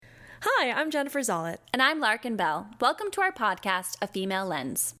Hi, I'm Jennifer Zollet. And I'm Larkin Bell. Welcome to our podcast, A Female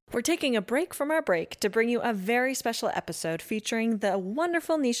Lens. We're taking a break from our break to bring you a very special episode featuring the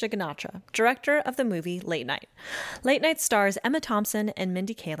wonderful Nisha Ganatra, director of the movie Late Night. Late Night stars Emma Thompson and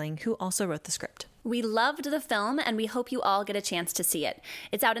Mindy Kaling, who also wrote the script. We loved the film, and we hope you all get a chance to see it.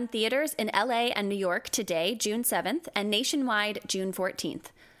 It's out in theaters in LA and New York today, June 7th, and nationwide, June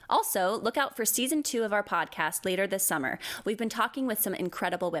 14th. Also, look out for season 2 of our podcast later this summer. We've been talking with some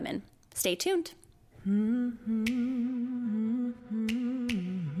incredible women. Stay tuned.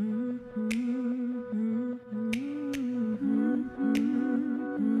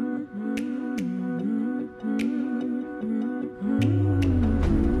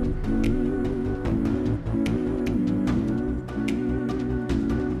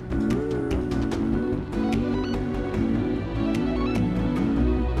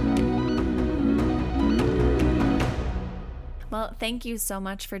 Well, thank you so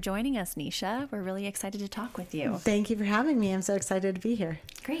much for joining us, Nisha. We're really excited to talk with you. Thank you for having me. I'm so excited to be here.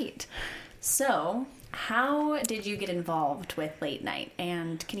 Great. So, how did you get involved with Late Night?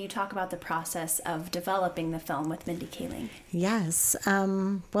 And can you talk about the process of developing the film with Mindy Kaling? Yes.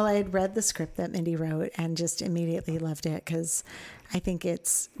 Well, I had read the script that Mindy wrote and just immediately loved it because I think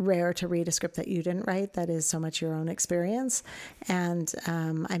it's rare to read a script that you didn't write that is so much your own experience. And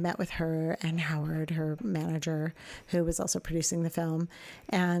I met with her and Howard, her manager, who was also producing the film.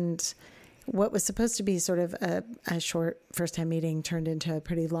 And what was supposed to be sort of a short first-time meeting turned into a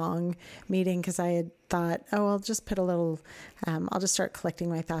pretty long meeting because I had thought, I'll just put I'll just start collecting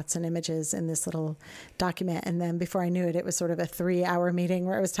my thoughts and images in this little document. And then before I knew it, it was sort of a 3-hour meeting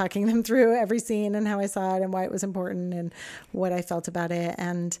where I was talking them through every scene and how I saw it and why it was important and what I felt about it.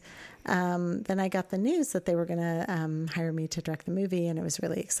 And then I got the news that they were going to hire me to direct the movie, and it was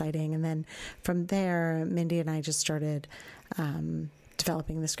really exciting. And then from there, Mindy and I just started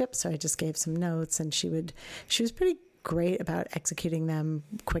developing the script. So I just gave some notes, and she was pretty great about executing them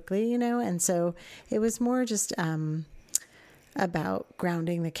quickly, and so it was more just about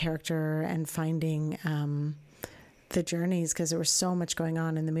grounding the character and finding the journeys, because there was so much going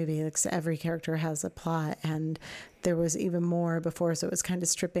on in the movie. Like, every character has a plot, and there was even more before, so it was kind of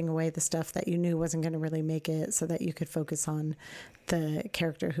stripping away the stuff that you knew wasn't going to really make it so that you could focus on the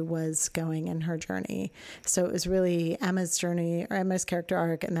character who was going in her journey. So it was really Emma's journey, or Emma's character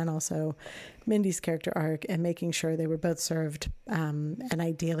arc, and then also Mindy's character arc, and making sure they were both served and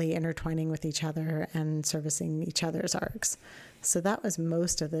ideally intertwining with each other and servicing each other's arcs. So that was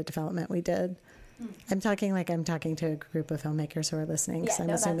most of the development we did. I'm talking to a group of filmmakers who are listening. Yeah, I'm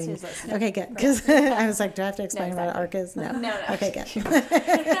no, assuming. that's who's listening. Okay, good. Because I was like, do I have to explain what an arc is? No. No. Okay, good.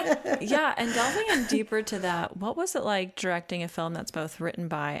 Yeah, and delving in deeper to that, what was it like directing a film that's both written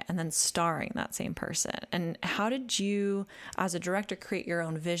by and then starring that same person? And how did you, as a director, create your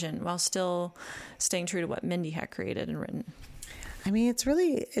own vision while still staying true to what Mindy had created and written? I mean,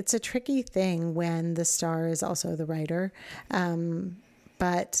 it's a tricky thing when the star is also the writer.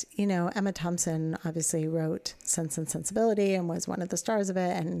 But, Emma Thompson obviously wrote Sense and Sensibility and was one of the stars of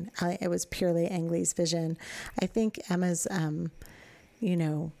it. And it was purely Ang Lee's vision. I think Emma's,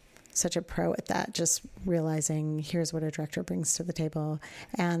 such a pro at that, just realizing here's what a director brings to the table.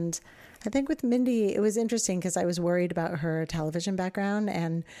 And I think with Mindy, it was interesting because I was worried about her television background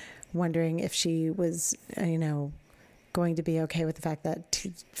and wondering if she was, going to be okay with the fact that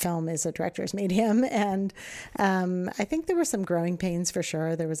film is a director's medium. And I think there were some growing pains for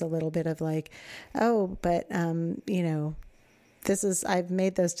sure. There was a little bit of like, I've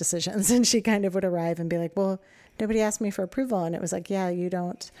made those decisions. And she kind of would arrive and be like, well, nobody asked me for approval. And it was like, yeah, you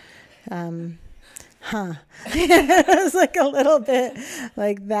don't, It was like a little bit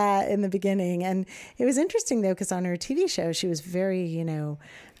like that in the beginning. And it was interesting though, because on her TV show, she was very,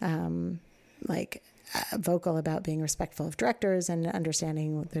 vocal about being respectful of directors and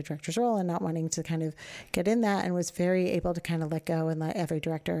understanding the director's role and not wanting to kind of get in that, and was very able to kind of let go and let every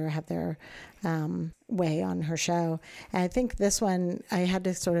director have their way on her show. And I think this one, I had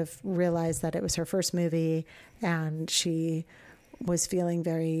to sort of realize that it was her first movie and she was feeling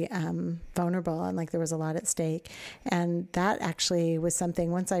very vulnerable and like there was a lot at stake. And that actually was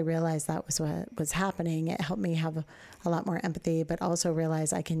something, once I realized that was what was happening, it helped me have a lot more empathy, but also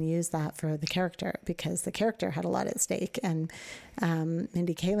realize I can use that for the character because the character had a lot at stake. And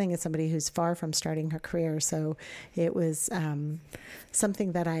Mindy Kaling is somebody who's far from starting her career. So it was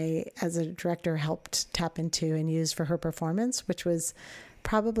something that I, as a director, helped tap into and use for her performance, which was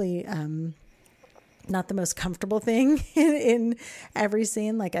probably not the most comfortable thing in every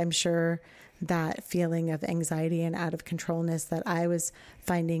scene. Like, I'm sure that feeling of anxiety and out of controlness that I was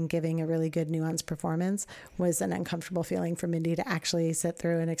finding giving a really good nuanced performance was an uncomfortable feeling for Mindy to actually sit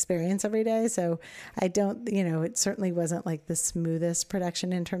through and experience every day. So I don't, it certainly wasn't like the smoothest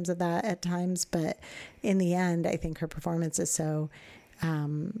production in terms of that at times, but in the end, I think her performance is so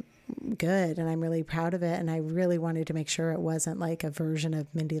good, and I'm really proud of it. And I really wanted to make sure it wasn't like a version of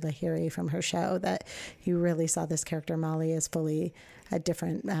Mindy Lahiri from her show, that you really saw this character Molly as fully a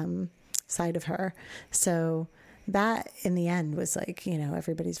different side of her. So that in the end was like,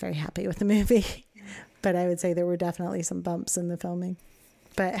 everybody's very happy with the movie. But I would say there were definitely some bumps in the filming.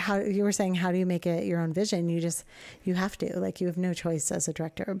 But how you were saying, how do you make it your own vision? You have to, like, you have no choice as a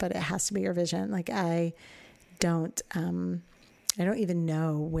director, but it has to be your vision. Like I don't even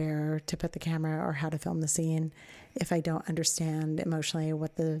know where to put the camera or how to film the scene if I don't understand emotionally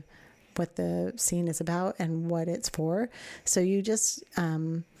what the scene is about and what it's for. So you just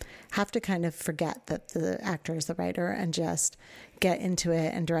have to kind of forget that the actor is the writer and just get into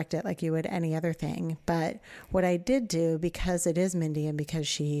it and direct it like you would any other thing. But what I did do, because it is Mindy and because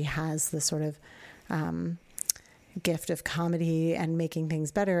she has this sort of gift of comedy and making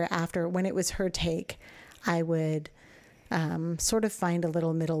things better, when it was her take, I would sort of find a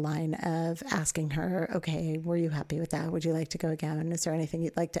little middle line of asking her, okay, were you happy with that? Would you like to go again? Is there anything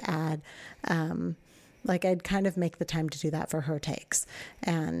you'd like to add? Like I'd kind of make the time to do that for her takes.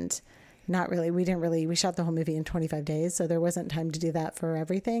 And we shot the whole movie in 25 days. So there wasn't time to do that for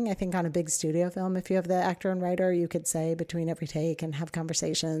everything. I think on a big studio film, if you have the actor and writer, you could say between every take and have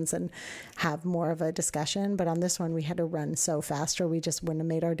conversations and have more of a discussion. But on this one, we had to run so fast or we just wouldn't have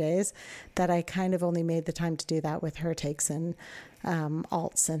made our days, that I kind of only made the time to do that with her takes and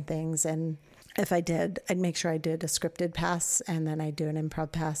alts and things. And if I did, I'd make sure I did a scripted pass and then I'd do an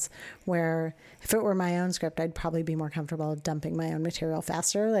improv pass, where if it were my own script, I'd probably be more comfortable dumping my own material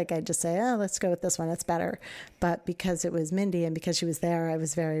faster. Like I'd just say, oh, let's go with this one. It's better. But because it was Mindy and because she was there, I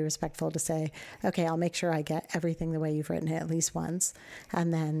was very respectful to say, okay, I'll make sure I get everything the way you've written it at least once.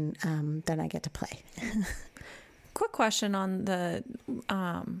 And then I get to play. Quick question on the,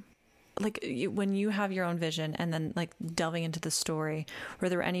 when you have your own vision and then like delving into the story, were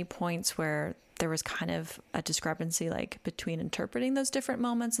there any points where there was kind of a discrepancy like between interpreting those different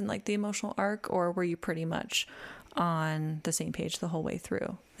moments and like the emotional arc, or were you pretty much on the same page the whole way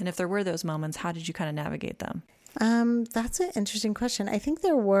through? And if there were those moments, how did you kind of navigate them? That's an interesting question. I think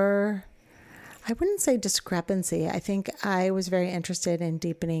there were, I wouldn't say discrepancy. I think I was very interested in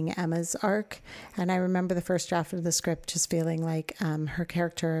deepening Emma's arc. And I remember the first draft of the script just feeling like her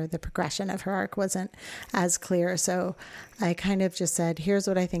character, the progression of her arc wasn't as clear. So I kind of just said, here's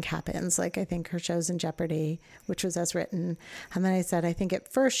what I think happens. Like, I think her show's in jeopardy, which was as written. And then I said, I think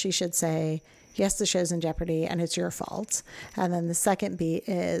at first she should say, yes, the show's in jeopardy and it's your fault. And then the second beat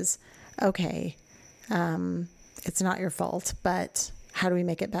is, okay, it's not your fault, but how do we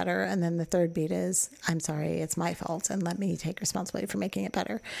make it better? And then the third beat is, I'm sorry, it's my fault, and let me take responsibility for making it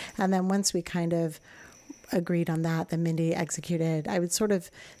better. And then once we kind of agreed on that, then Mindy executed. I would sort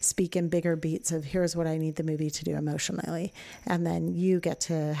of speak in bigger beats of, here's what I need the movie to do emotionally. And then you get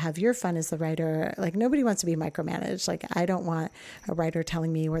to have your fun as the writer. Like, nobody wants to be micromanaged. Like, I don't want a writer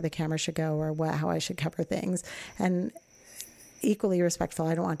telling me where the camera should go or how I should cover things. And equally respectful,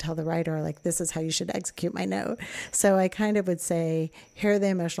 I don't want to tell the writer, like, this is how you should execute my note. So I kind of would say, here are the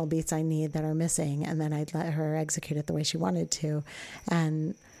emotional beats I need that are missing, and then I'd let her execute it the way she wanted to.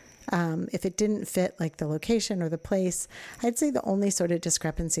 And if it didn't fit like the location or the place, I'd say the only sort of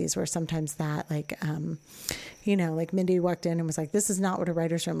discrepancies were sometimes that, like, like Mindy walked in and was like, this is not what a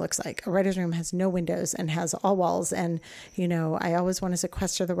writer's room looks like. A writer's room has no windows and has all walls. And, I always want to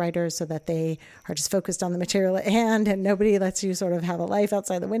sequester the writers so that they are just focused on the material at hand and nobody lets you sort of have a life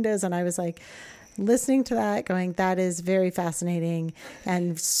outside the windows. And I was like, listening to that going, that is very fascinating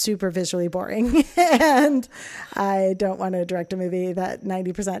and super visually boring. And I don't want to direct a movie that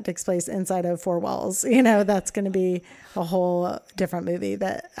 90% takes place inside of four walls. That's going to be a whole different movie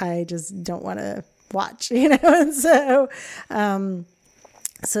that I just don't want to watch, And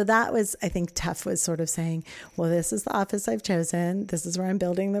so that was, I think, tough, was sort of saying, well, this is the office I've chosen. This is where I'm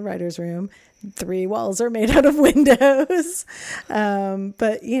building the writer's room. 3 walls are made out of windows.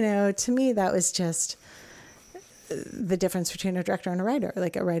 But, to me, that was just the difference between a director and a writer.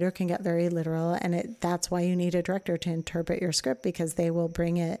 Like, a writer can get very literal, and that's why you need a director to interpret your script, because they will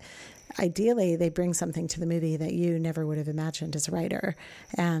bring it. Ideally, they bring something to the movie that you never would have imagined as a writer.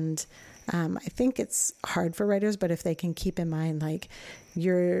 And I think it's hard for writers, but if they can keep in mind, like,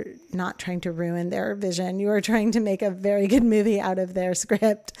 you're not trying to ruin their vision, you are trying to make a very good movie out of their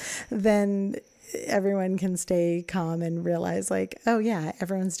script, then everyone can stay calm and realize like, oh yeah,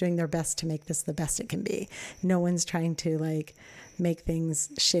 everyone's doing their best to make this the best it can be. No one's trying to like make things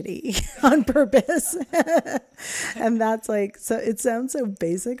shitty on purpose. And that's like, so it sounds so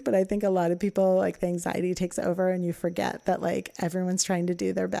basic, but I think a lot of people, like, the anxiety takes over and you forget that like everyone's trying to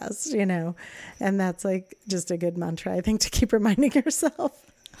do their best, you know, and that's like just a good mantra, I think, to keep reminding yourself.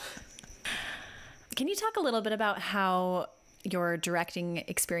 Can you talk a little bit about how your directing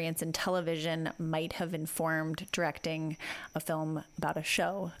experience in television might have informed directing a film about a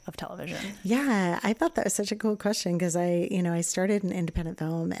show of television? Yeah, I thought that was such a cool question because I started in independent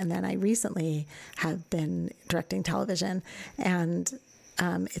film and then I recently have been directing television, and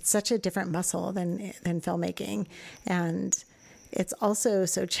it's such a different muscle than filmmaking. And it's also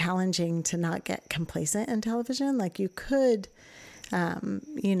so challenging to not get complacent in television. Like you could,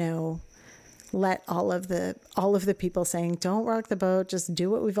 let all of the people saying, don't rock the boat, just do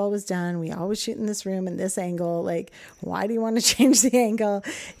what we've always done. We always shoot in this room in this angle. Like, why do you want to change the angle?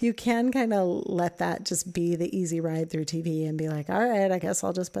 You can kind of let that just be the easy ride through TV and be like, all right, I guess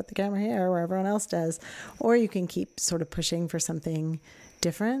I'll just put the camera here where everyone else does. Or you can keep sort of pushing for something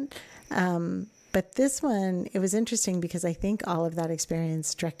different. But this one, it was interesting because I think all of that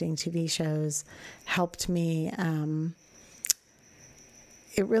experience directing TV shows helped me,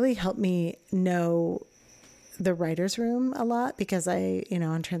 it really helped me know the writer's room a lot because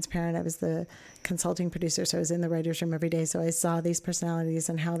on Transparent, I was the consulting producer. So I was in the writer's room every day. So I saw these personalities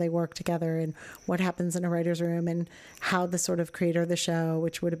and how they work together and what happens in a writer's room and how the sort of creator of the show,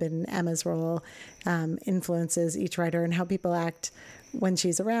 which would have been Emma's role, influences each writer and how people act when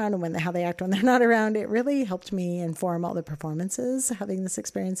she's around and how they act when they're not around. It really helped me inform all the performances, having this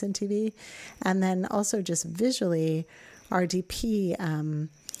experience in TV. And then also just visually, our DP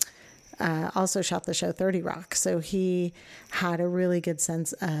also shot the show 30 Rock. So he had a really good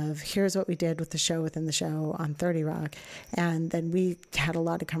sense of here's what we did with the show within the show on 30 Rock. And then we had a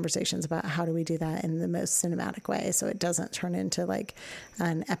lot of conversations about how do we do that in the most cinematic way so it doesn't turn into like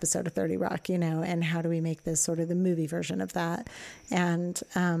an episode of 30 Rock, and how do we make this sort of the movie version of that. And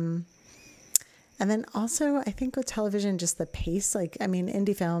then also, I think with television, just the pace,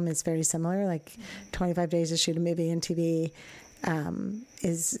 indie film is very similar, like 25 days to shoot a movie, and TV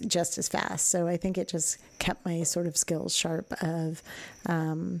is just as fast. So I think it just kept my sort of skills sharp of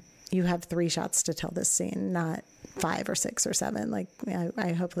you have 3 shots to tell this scene, not 5 or 6 or 7, like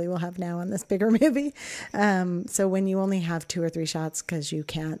I hopefully will have now on this bigger movie. So when you only have 2 or 3 shots because you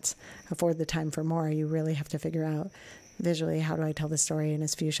can't afford the time for more, you really have to figure out visually, how do I tell the story in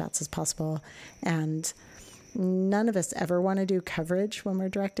as few shots as possible? And none of us ever want to do coverage when we're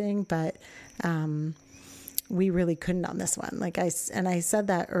directing, but we really couldn't on this one. I said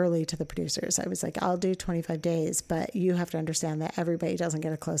that early to the producers. I was like, I'll do 25 days, but you have to understand that everybody doesn't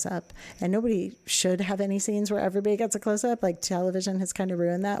get a close up, and nobody should have any scenes where everybody gets a close up. Like television has kind of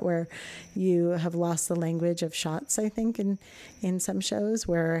ruined that, where you have lost the language of shots, I think, in some shows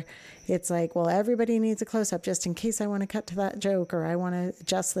where it's like, well, everybody needs a close up just in case I want to cut to that joke, or I want to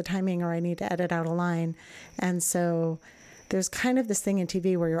adjust the timing, or I need to edit out a line. And so there's kind of this thing in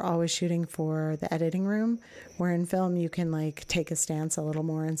TV where you're always shooting for the editing room, where in film you can take a stance a little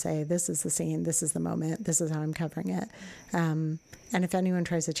more and say, this is the scene, this is the moment, this is how I'm covering it. And if anyone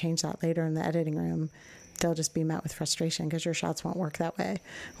tries to change that later in the editing room, they'll just be met with frustration because your shots won't work that way,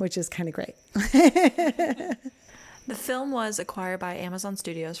 which is kind of great. The film was acquired by Amazon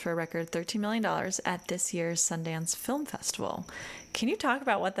Studios for a record $13 million at this year's Sundance Film Festival. Can you talk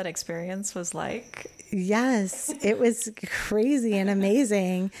about what that experience was like? Yes, it was crazy and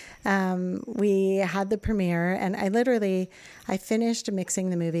amazing. We had the premiere, and I finished mixing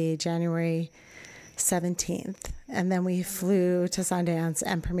the movie January 17th, and then we flew to Sundance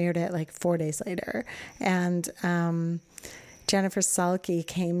and premiered it 4 days later. And Jennifer Salke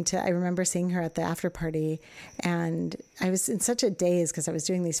came to, I remember seeing her at the after party, and I was in such a daze because I was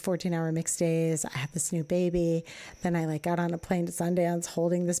doing these 14-hour mix days. I had this new baby. Then I got on a plane to Sundance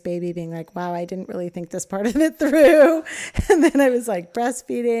holding this baby, being like, wow, I didn't really think this part of it through. And then I was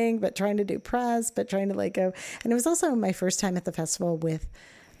breastfeeding, but trying to do press, but trying to go. And it was also my first time at the festival with,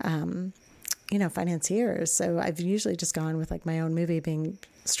 financiers. So I've usually just gone with my own movie, being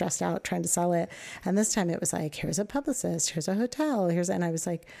stressed out trying to sell it. And this time it was here's a publicist, here's a hotel, and I was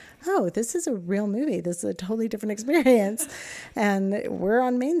like, oh, this is a real movie. This is a totally different experience. And we're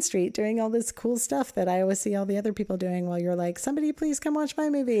on Main Street doing all this cool stuff that I always see all the other people doing while you're like, somebody please come watch my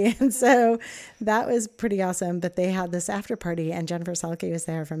movie. And so that was pretty awesome. But they had this after party, and Jennifer Salke was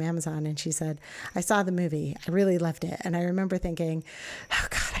there from Amazon, and she said, I saw the movie. I really loved it. And I remember thinking, oh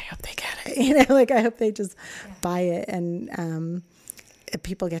God, I hope they get it. I hope they just buy it. And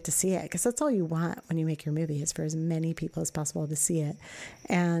people get to see it, because that's all you want when you make your movie, is for as many people as possible to see it.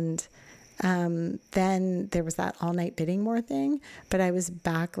 And then there was that all night bidding war thing, but I was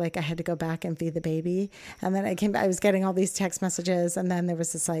back, like I had to go back and feed the baby. And then I came back, I was getting all these text messages, and then there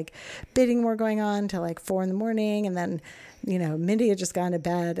was this like bidding war going on till like 4 a.m. And then, you know, Mindy had just gone to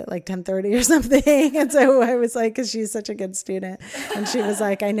bed at like 10:30 or something. And so I was like, cause she's such a good student, and she was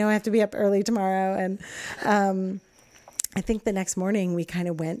like, I know I have to be up early tomorrow. And, I think the next morning we kind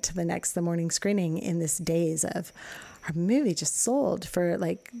of went to the morning screening in this daze of, our movie just sold for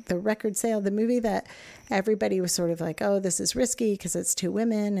like the record sale, the movie that everybody was sort of like, oh, this is risky because it's 2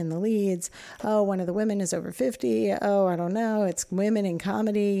 women in the leads. Oh, one of the women is over 50. Oh, I don't know. It's women in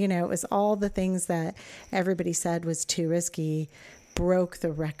comedy. You know, it was all the things that everybody said was too risky, broke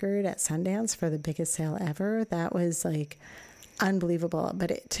the record at Sundance for the biggest sale ever. That was like unbelievable. But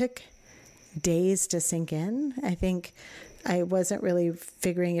it took days to sink in. I think I wasn't really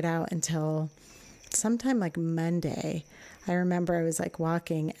figuring it out until sometime like Monday. I remember I was like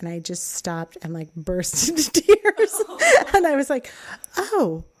walking and I just stopped and like burst into tears. And I was like,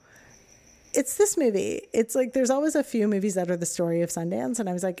 oh, it's this movie. It's like, there's always a few movies that are the story of Sundance. And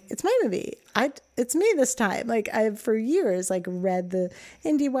I was like, it's my movie. It's me this time. Like, I've for years, like read the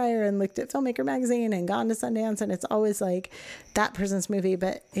IndieWire and looked at Filmmaker magazine and gone to Sundance. And it's always like that person's movie.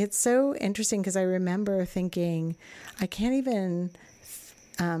 But it's so interesting because I remember thinking, I can't even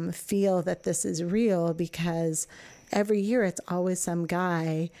feel that this is real, because every year it's always some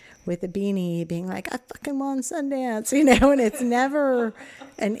guy with a beanie being like, I fucking won Sundance, you know, and it's never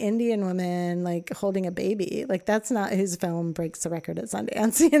an Indian woman like holding a baby. Like, that's not whose film breaks the record at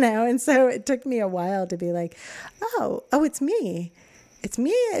Sundance, you know? And so it took me a while to be like, oh, it's me. It's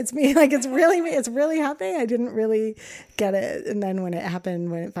me. Like, it's really me. It's really happening. I didn't really get it. And then when it happened,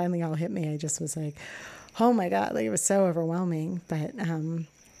 when it finally all hit me, I just was like, oh my God, like it was so overwhelming. But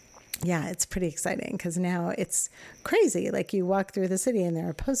yeah, it's pretty exciting because now it's crazy. Like, you walk through the city and there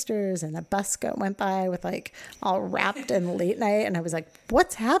are posters, and a bus went by with like all wrapped in late night. And I was like,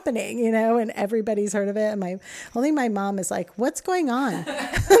 what's happening? You know, and everybody's heard of it. And only my mom is like, what's going on?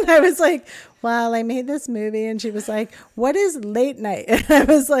 And I was like, well, I made this movie. And she was like, what is late night? And I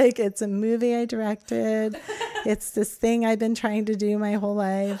was like, it's a movie I directed. It's this thing I've been trying to do my whole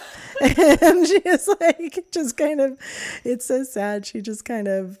life. And she is like, just kind of, it's so sad. She just kind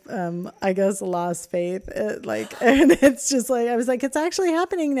of, I guess, lost faith. And it's just like, I was like, it's actually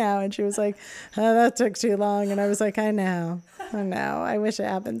happening now. And she was like, oh, that took too long. And I was like, I know. I wish it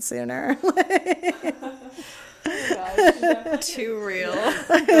happened sooner. Too real.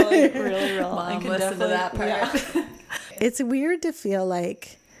 Like, really real. Mom, I can listen to that part. Yeah. It's weird to feel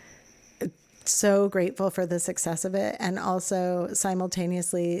like so grateful for the success of it, and also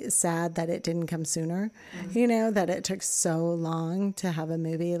simultaneously sad that it didn't come sooner. Mm-hmm. You know, that it took so long to have a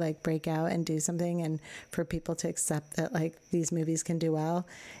movie like break out and do something, and for people to accept that like these movies can do well.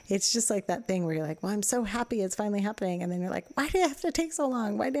 It's just like that thing where you're like, well, I'm so happy it's finally happening, and then you're like, why did it have to take so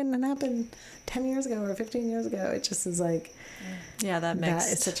long? Why didn't it happen 10 years ago or 15 years ago? It just is like, yeah, that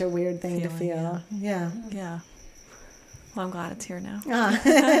is such a weird thing to feel. Yeah. Well, I'm glad it's here now.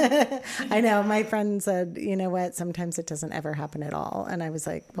 I know. My friend said, you know what? Sometimes it doesn't ever happen at all. And I was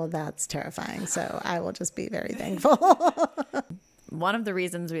like, well, that's terrifying. So I will just be very thankful. One of the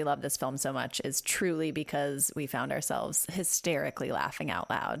reasons we love this film so much is truly because we found ourselves hysterically laughing out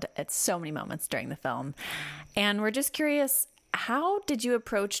loud at so many moments during the film. And we're just curious, how did you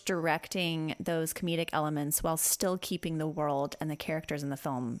approach directing those comedic elements while still keeping the world and the characters in the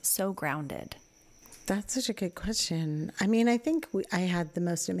film so grounded? That's such a good question. I mean, I think I had the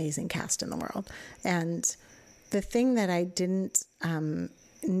most amazing cast in the world. And the thing that I didn't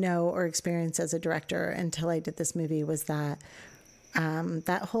know or experience as a director until I did this movie was that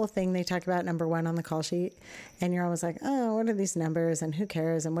that whole thing they talk about, number 1 on the call sheet, and you're always like, oh, what are these numbers and who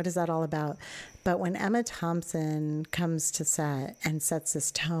cares and what is that all about? But when Emma Thompson comes to set and sets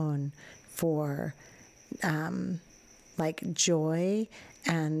this tone for like joy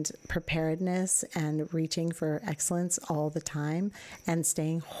and preparedness and reaching for excellence all the time and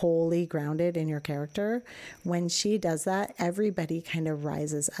staying wholly grounded in your character, when she does that, everybody kind of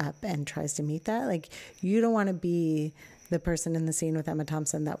rises up and tries to meet that. Like, you don't want to be the person in the scene with Emma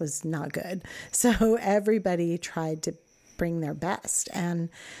Thompson that was not good. So everybody tried to bring their best. And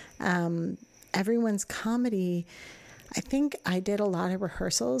everyone's comedy, I think I did a lot of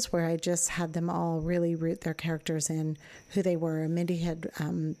rehearsals where I just had them all really root their characters in who they were. Mindy had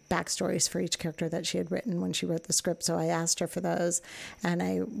backstories for each character that she had written when she wrote the script. So I asked her for those, and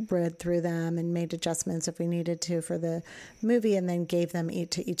I read through them and made adjustments if we needed to for the movie, and then gave them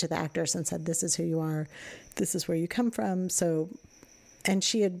to each of the actors and said, this is who you are. This is where you come from. So and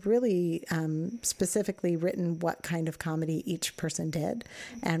she had really specifically written what kind of comedy each person did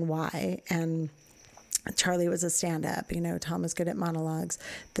and why. And Charlie was a stand-up, Tom was good at monologues.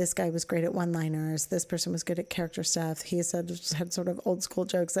 This guy was great at one-liners. This person was good at character stuff. He had sort of old school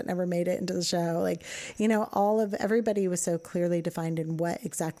jokes that never made it into the show. Everybody was so clearly defined in what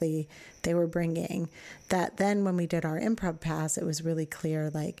exactly they were bringing that then when we did our improv pass, it was really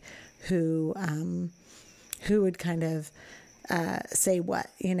clear, who would kind of say what,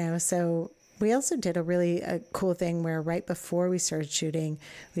 so we also did a cool thing where right before we started shooting,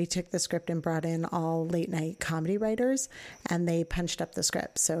 we took the script and brought in all late night comedy writers, and they punched up the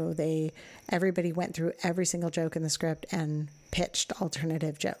script. So everybody went through every single joke in the script and pitched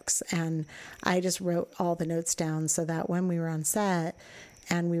alternative jokes. And I just wrote all the notes down so that when we were on set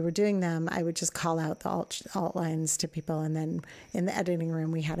and we were doing them, I would just call out the alt lines to people. And then in the editing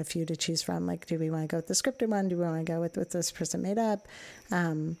room, we had a few to choose from. Do we want to go with the scripted one? Do we want to go with what this person made up?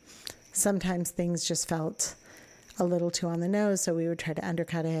 Sometimes things just felt a little too on the nose, so we would try to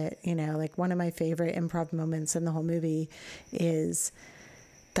undercut it. One of my favorite improv moments in the whole movie is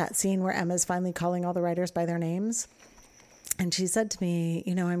that scene where Emma's finally calling all the writers by their names. And she said to me,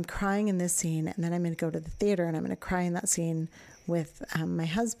 I'm crying in this scene, and then I'm going to go to the theater, and I'm going to cry in that scene with my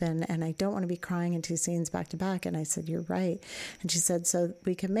husband, and I don't want to be crying in two scenes back to back. And I said, you're right. And she said, so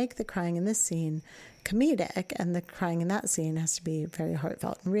we can make the crying in this scene comedic, and the crying in that scene has to be very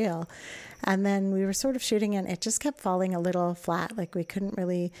heartfelt and real. And then we were sort of shooting, and it just kept falling a little flat. We couldn't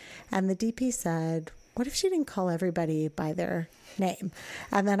really, and the DP said, what if she didn't call everybody by their name?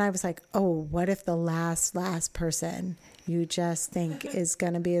 And then I was like, oh, what if the last person you just think is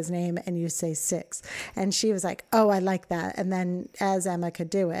going to be his name and you say 6? And she was like, oh, I like that. And then as Emma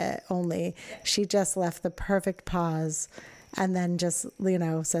could do it, only she just left the perfect pause and then just,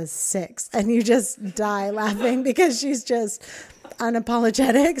 says 6. And you just die laughing because she's just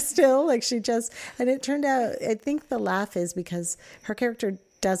unapologetic still. And it turned out, I think the laugh is because her character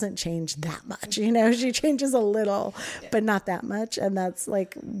doesn't change that much. She changes a little, but not that much. And that's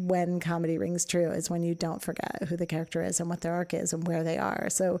when comedy rings true, is when you don't forget who the character is and what their arc is and where they are.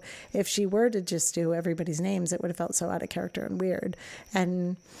 So if she were to just do everybody's names, it would have felt so out of character and weird.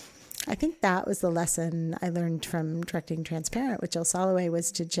 And I think that was the lesson I learned from directing Transparent with Jill Soloway,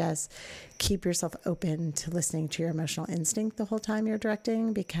 was to just keep yourself open to listening to your emotional instinct the whole time you're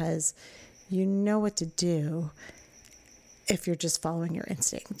directing, because you know what to do if you're just following your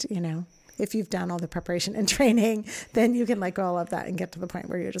instinct. If you've done all the preparation and training, then you can let go all of that and get to the point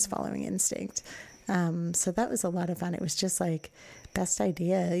where you're just following instinct. So that was a lot of fun. It was just best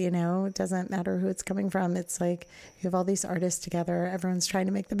idea, it doesn't matter who it's coming from. It's you have all these artists together, everyone's trying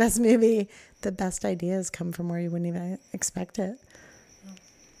to make the best movie. The best ideas come from where you wouldn't even expect it.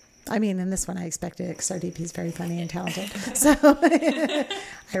 I mean, in this one, I expected it because our DP is very funny and talented. So I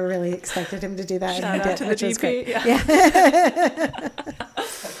really expected him to do that. Shout and he out did, to which the was DP. great. Yeah.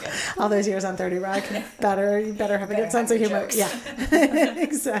 All those years on 30 Rock, you better have a good sense of humor. Jokes. Yeah,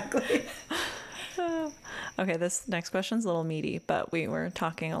 exactly. Okay, this next question's a little meaty, but we were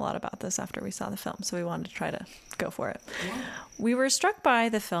talking a lot about this after we saw the film, so we wanted to try to go for it. Yeah. We were struck by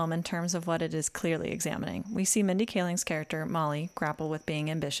the film in terms of what it is clearly examining. We see Mindy Kaling's character, Molly, grapple with being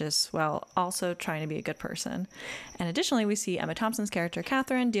ambitious while also trying to be a good person. And additionally, we see Emma Thompson's character,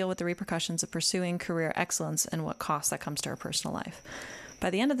 Catherine, deal with the repercussions of pursuing career excellence and what cost that comes to her personal life. By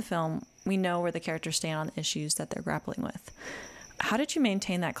the end of the film, we know where the characters stand on the issues that they're grappling with. How did you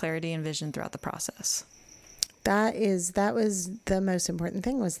maintain that clarity and vision throughout the process? That was the most important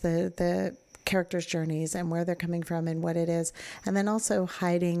thing, was the characters' journeys and where they're coming from and what it is. And then also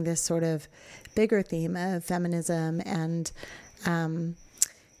hiding this sort of bigger theme of feminism and,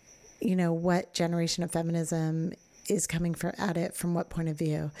 what generation of feminism is coming at it from what point of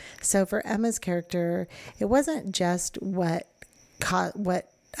view. So for Emma's character, it wasn't just what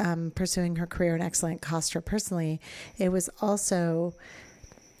pursuing her career in excellence cost her personally. It was also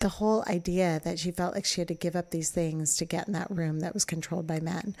the whole idea that she felt like she had to give up these things to get in that room that was controlled by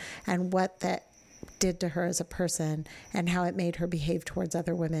men, and what that did to her as a person and how it made her behave towards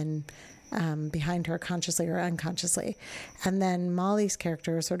other women behind her, consciously or unconsciously. And then Molly's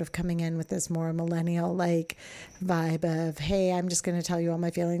character sort of coming in with this more millennial vibe of, hey, I'm just going to tell you all my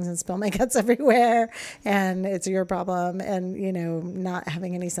feelings and spill my guts everywhere, and it's your problem, and not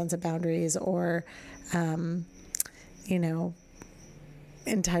having any sense of boundaries or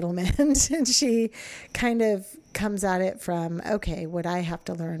entitlement. And she kind of comes at it from, okay, what I have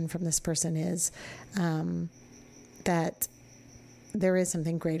to learn from this person is that there is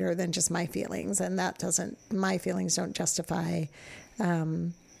something greater than just my feelings, and my feelings don't justify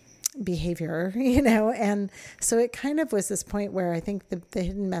behavior, you know? And so it kind of was this point where I think the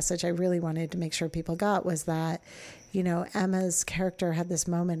hidden message I really wanted to make sure people got was that, you know, Emma's character had this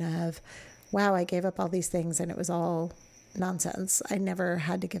moment of, wow, I gave up all these things and it was all nonsense. I never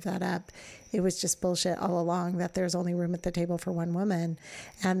had to give that up. It was just bullshit all along, that there's only room at the table for one woman.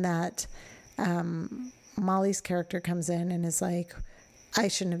 And that Molly's character comes in and is like, I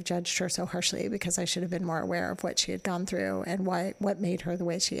shouldn't have judged her so harshly because I should have been more aware of what she had gone through and what made her the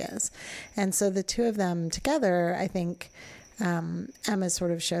way she is. And so the two of them together, I think Emma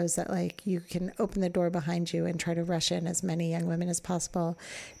sort of shows that like you can open the door behind you and try to rush in as many young women as possible,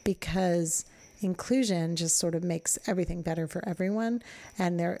 because inclusion just sort of makes everything better for everyone.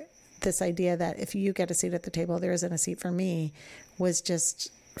 And this idea that if you get a seat at the table, there isn't a seat for me, was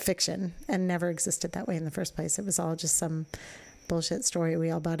just fiction and never existed that way in the first place. It was all just some bullshit story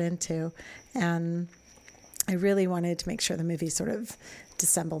we all bought into. And I really wanted to make sure the movie sort of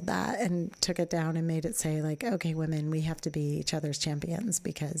dissembled that and took it down and made it say like, okay, women, we have to be each other's champions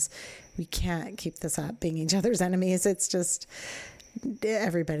because we can't keep this up being each other's enemies. It's just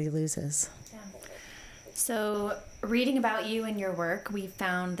everybody loses. Yeah. So reading about you and your work, we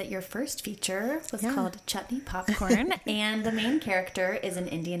found that your first feature was called Chutney Popcorn, and the main character is an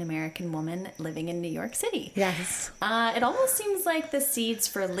Indian American woman living in New York City. Yes. It almost seems like the seeds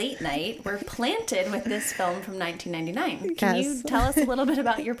for Late Night were planted with this film from 1999. Can you tell us a little bit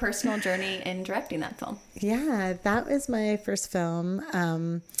about your personal journey in directing that film? Yeah, that was my first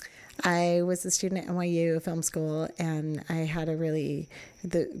film. I was a student at NYU Film School, and I had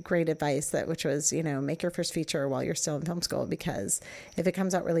the great advice which was, you know, make your first feature while you're still in film school, because if it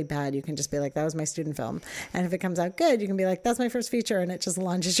comes out really bad, you can just be like, that was my student film. And if it comes out good, you can be like, that's my first feature, and it just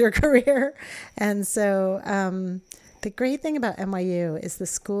launches your career. And so the great thing about NYU is the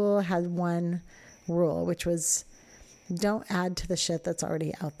school had one rule, which was, don't add to the shit that's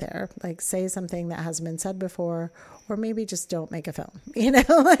already out there. Like, say something that hasn't been said before, or maybe just don't make a film, you know,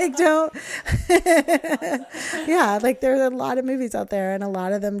 like don't, yeah, like there are a lot of movies out there and a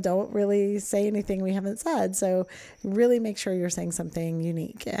lot of them don't really say anything we haven't said. So really make sure you're saying something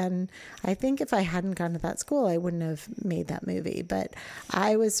unique. And I think if I hadn't gone to that school, I wouldn't have made that movie. But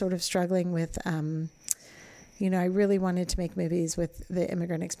I was sort of struggling with, you know, I really wanted to make movies with the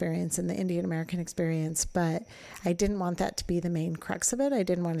immigrant experience and the Indian American experience, but I didn't want that to be the main crux of it. I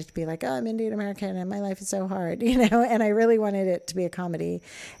didn't want it to be like, oh, I'm Indian American and my life is so hard, you know, and I really wanted it to be a comedy.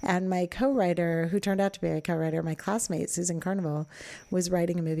 And my co-writer, who turned out to be a co-writer, my classmate, Susan Carnival, was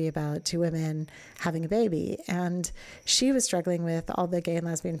writing a movie about two women having a baby. And she was struggling with all the gay and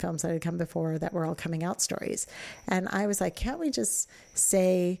lesbian films that had come before that were all coming out stories. And I was like, can't we just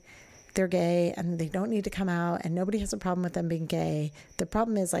say they're gay and they don't need to come out and nobody has a problem with them being gay? The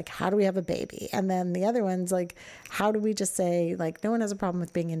problem is like, how do we have a baby? And then the other one's like, how do we just say like, no one has a problem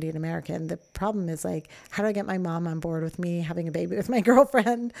with being Indian American? The problem is like, how do I get my mom on board with me having a baby with my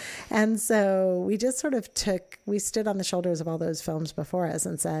girlfriend? And so we just sort of we stood on the shoulders of all those films before us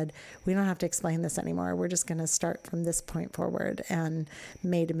and said, we don't have to explain this anymore. We're just going to start from this point forward, and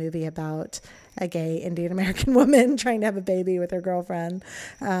made a movie about a gay Indian American woman trying to have a baby with her girlfriend,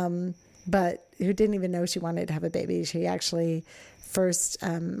 but who didn't even know she wanted to have a baby. She actually first,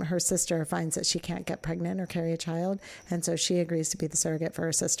 her sister finds that she can't get pregnant or carry a child, and so she agrees to be the surrogate for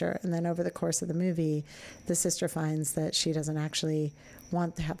her sister. And then over the course of the movie, the sister finds that she doesn't actually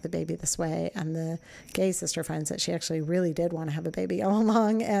want to have the baby this way, and the gay sister finds that she actually really did want to have a baby all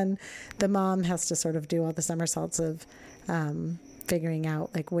along, and the mom has to sort of do all the somersaults of figuring out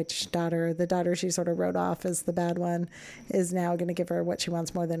like which daughter, the daughter she sort of wrote off as the bad one, is now going to give her what she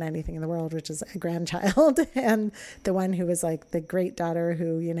wants more than anything in the world, which is a grandchild. And the one who was like the great daughter,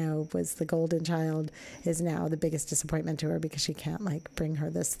 who, you know, was the golden child, is now the biggest disappointment to her because she can't like bring her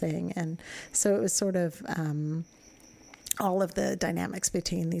this thing. And so it was sort of all of the dynamics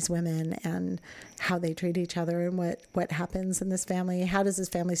between these women and how they treat each other and what happens in this family. How does this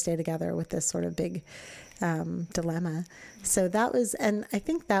family stay together with this sort of big dilemma? So that was, and I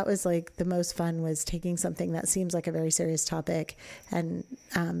think that was like the most fun, was taking something that seems like a very serious topic and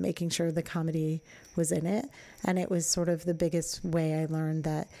making sure the comedy was in it. And it was sort of the biggest way I learned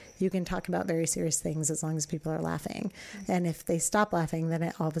that you can talk about very serious things as long as people are laughing. And if they stop laughing, then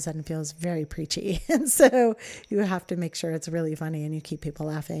it all of a sudden feels very preachy. And so you have to make sure it's really funny and you keep people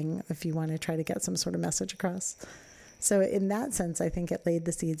laughing if you want to try to get some sort of message across. So in that sense, I think it laid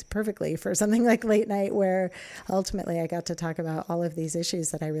the seeds perfectly for something like Late Night, where ultimately I got to talk about all of these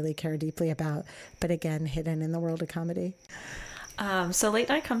issues that I really care deeply about, but again, hidden in the world of comedy. So Late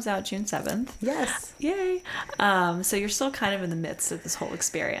Night comes out June 7th. Yes. Yay. So you're still kind of in the midst of this whole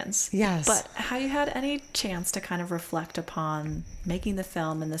experience. Yes. But have you had any chance to kind of reflect upon making the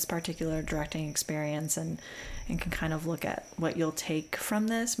film and this particular directing experience and can kind of look at what you'll take from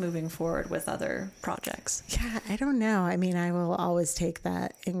this moving forward with other projects? Yeah, I don't know. I mean, I will always take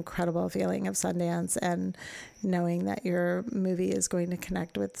that incredible feeling of Sundance and knowing that your movie is going to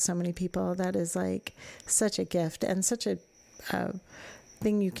connect with so many people. That is like such a gift and such a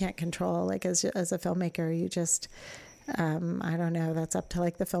thing you can't control. Like as a filmmaker, you just, I don't know, that's up to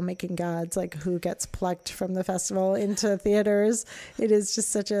like the filmmaking gods, like who gets plucked from the festival into theaters. It is just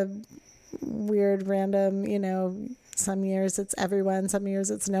such a weird, random, some years it's everyone, some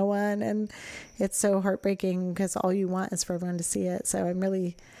years it's no one. And it's so heartbreaking because all you want is for everyone to see it. So I'm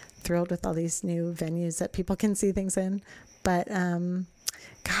really thrilled with all these new venues that people can see things in. But,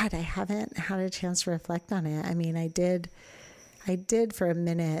 God, I haven't had a chance to reflect on it. I mean, I did for a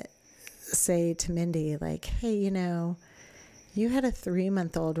minute say to Mindy, like, hey, you had a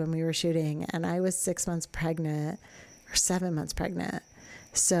 3-month-old when we were shooting and I was 6 months pregnant or 7 months pregnant.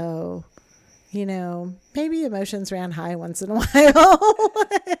 So, maybe emotions ran high once in a while.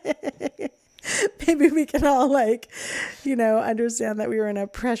 Maybe we can all understand that we were in a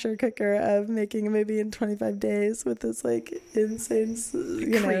pressure cooker of making a movie in 25 days with this insane,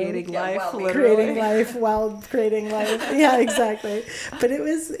 creating life while creating life. Yeah, exactly. But it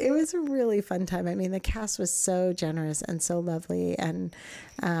was a really fun time. I mean, the cast was so generous and so lovely. And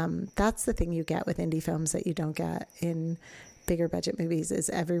that's the thing you get with indie films that you don't get in bigger budget movies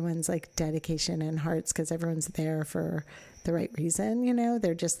is everyone's dedication and hearts, because everyone's there for the right reason.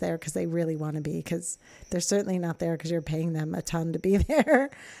 They're just there because they really want to be, because they're certainly not there because you're paying them a ton to be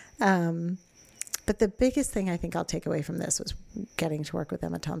there. But the biggest thing I think I'll take away from this was getting to work with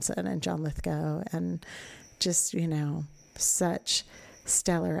Emma Thompson and John Lithgow, and just, such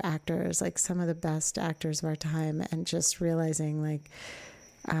stellar actors, some of the best actors of our time, and just realizing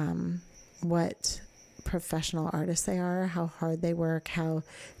what professional artists they are, how hard they work, how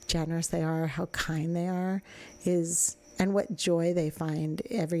generous they are, how kind they are, and what joy they find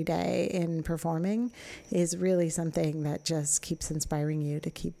every day in performing is really something that just keeps inspiring you to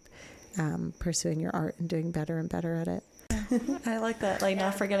keep pursuing your art and doing better and better at it. I like that,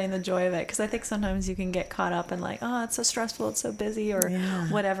 not forgetting the joy of it, because I think sometimes you can get caught up in oh, it's so stressful, it's so busy, or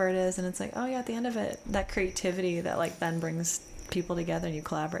whatever it is, and it's at the end of it, that creativity that then brings people together and you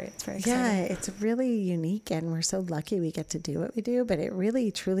collaborate. It's very exciting. Yeah, it's really unique, and we're so lucky we get to do what we do, but it really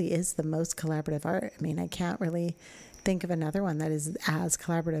truly is the most collaborative art. I mean, I can't really think of another one that is as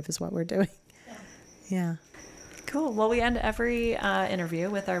collaborative as what we're doing. Yeah. Cool. Well, we end every interview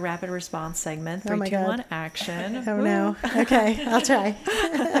with our rapid response segment. 3, 2, 1, action. Oh, no. Okay, I'll try.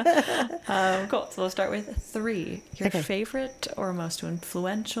 Cool. So we'll start with 3. Your favorite or most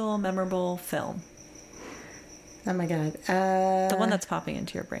influential, memorable film? Oh, my God. The one that's popping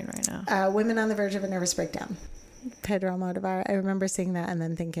into your brain right now. Women on the Verge of a Nervous Breakdown. Pedro Almodovar. I remember seeing that and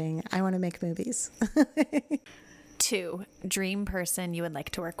then thinking, I want to make movies. 2, dream person you would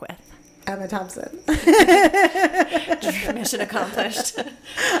like to work with. Emma Thompson. Mission accomplished.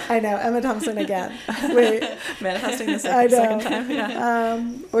 I know. Emma Thompson again. Wait. Manifesting the second time. Yeah.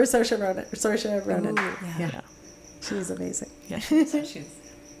 Or Saoirse Ronan. Ooh, yeah. She's amazing. Yeah, she's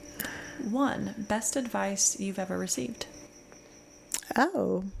 1, best advice you've ever received?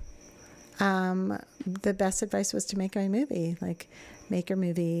 Oh. The best advice was to make my movie. Make your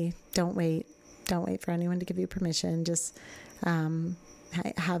movie. Don't wait. Don't wait for anyone to give you permission. Just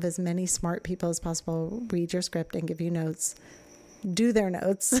have as many smart people as possible read your script and give you notes. Do their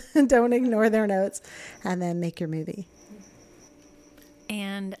notes. Don't ignore their notes. And then make your movie.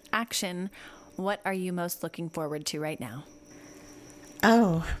 And action. What are you most looking forward to right now?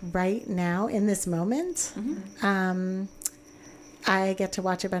 Oh, right now in this moment? Mm-hmm. I get to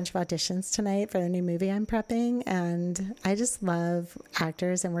watch a bunch of auditions tonight for the new movie I'm prepping, and I just love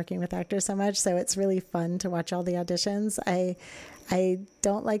actors and working with actors so much, so it's really fun to watch all the auditions. I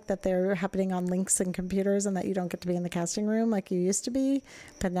don't like that they're happening on links and computers and that you don't get to be in the casting room like you used to be,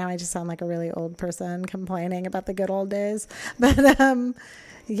 but now I just sound like a really old person complaining about the good old days. But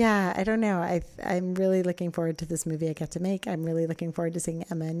yeah, I don't know. I'm really looking forward to this movie I get to make. I'm really looking forward to seeing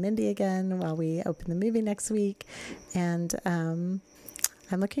Emma and Mindy again while we open the movie next week. And I'm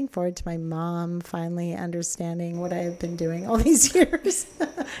looking forward to my mom finally understanding what I have been doing all these years.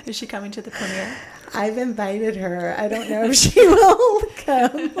 Is she coming to the premiere? I've invited her. I don't know if she will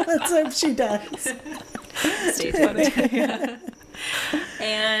come. Let's hope she does. Stay tuned.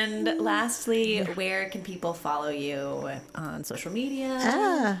 And lastly, where can people follow you on social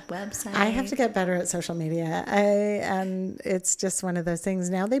media, website? I have to get better at social media. And it's just one of those things.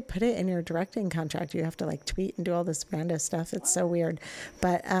 Now they put it in your directing contract. You have to like tweet and do all this random stuff. It's so weird.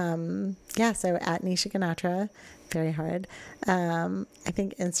 But so at Nisha Ganatra, very hard. I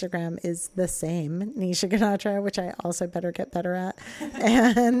think Instagram is the same, Nisha Ganatra, which I also better get better at.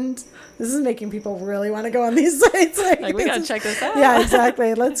 And this is making people really want to go on these sites. Like we gotta check this out. Yeah,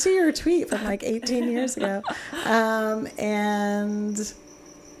 exactly. Let's see your tweet from like 18 years ago. And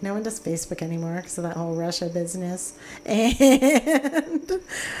no one does Facebook anymore because of that whole Russia business. And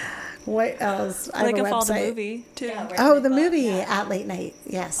what else? I can follow the movie too. Yeah, the movie at Late Night,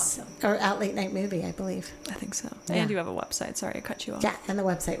 yes. Awesome. Or at Late Night Movie, I believe. I think so. Yeah. And you have a website. Sorry, I cut you off. Yeah, and the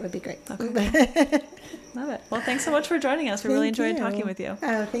website would be great. Okay. Love it. Well, thanks so much for joining us. We really enjoyed talking with you.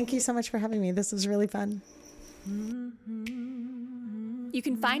 Oh, thank you so much for having me. This was really fun. You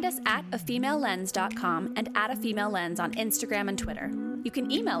can find us at afemalelens.com and at afemalelens on Instagram and Twitter. You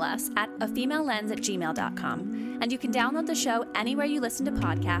can email us at afemalelens@gmail.com. And you can download the show anywhere you listen to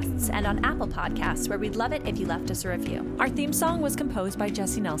podcasts and on Apple Podcasts, where we'd love it if you left us a review. Our theme song was composed by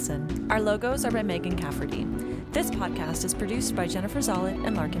Jesse Nelson. Our logos are by Megan Cafferty. This podcast is produced by Jennifer Zollett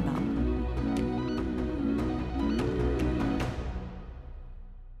and Larkin Bell.